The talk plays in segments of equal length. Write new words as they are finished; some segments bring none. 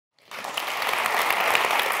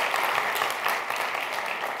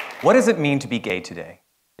What does it mean to be gay today?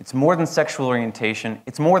 It's more than sexual orientation,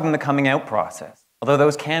 it's more than the coming out process, although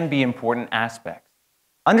those can be important aspects.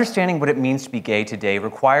 Understanding what it means to be gay today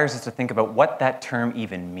requires us to think about what that term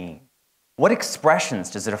even means. What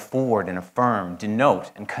expressions does it afford and affirm,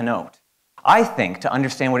 denote, and connote? I think to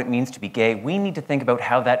understand what it means to be gay, we need to think about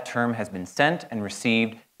how that term has been sent and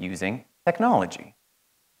received using technology.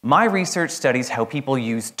 My research studies how people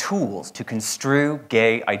use tools to construe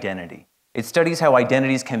gay identity. It studies how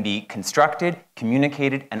identities can be constructed,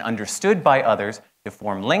 communicated, and understood by others to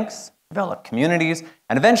form links, develop communities,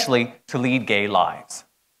 and eventually to lead gay lives.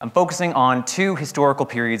 I'm focusing on two historical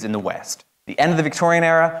periods in the West, the end of the Victorian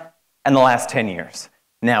era and the last 10 years.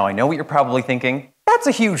 Now, I know what you're probably thinking, that's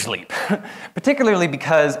a huge leap, particularly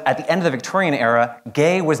because at the end of the Victorian era,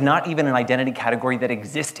 gay was not even an identity category that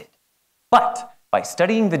existed. But by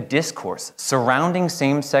studying the discourse surrounding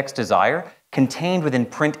same-sex desire contained within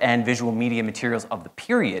print and visual media materials of the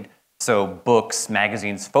period, so books,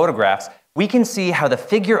 magazines, photographs, we can see how the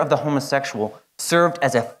figure of the homosexual served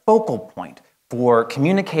as a focal point for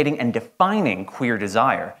communicating and defining queer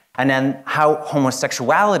desire, and then how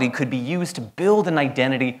homosexuality could be used to build an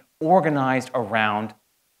identity organized around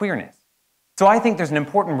queerness. So I think there's an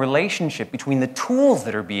important relationship between the tools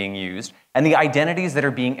that are being used and the identities that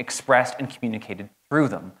are being expressed and communicated through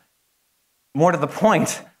them. More to the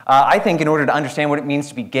point, I think in order to understand what it means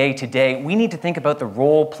to be gay today, we need to think about the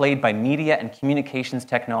role played by media and communications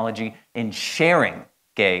technology in sharing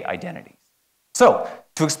gay identities. So,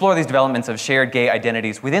 to explore these developments of shared gay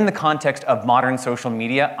identities within the context of modern social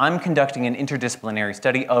media, I'm conducting an interdisciplinary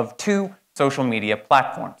study of two social media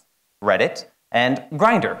platforms, Reddit and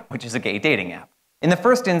Grindr, which is a gay dating app. In the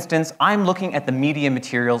first instance, I'm looking at the media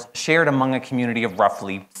materials shared among a community of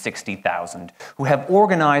roughly 60,000 who have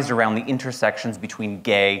organized around the intersections between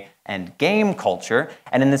gay and game culture.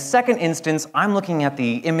 And in the second instance, I'm looking at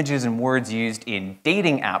the images and words used in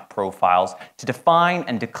dating app profiles to define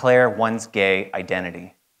and declare one's gay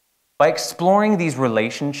identity. By exploring these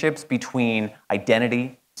relationships between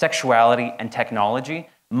identity, sexuality, and technology,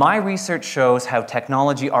 my research shows how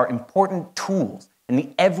technology are important tools in the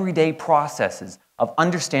everyday processes of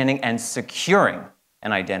understanding and securing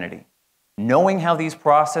an identity. Knowing how these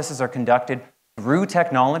processes are conducted through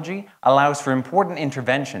technology allows for important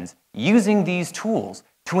interventions using these tools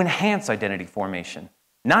to enhance identity formation,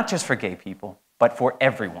 not just for gay people, but for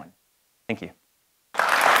everyone. Thank you.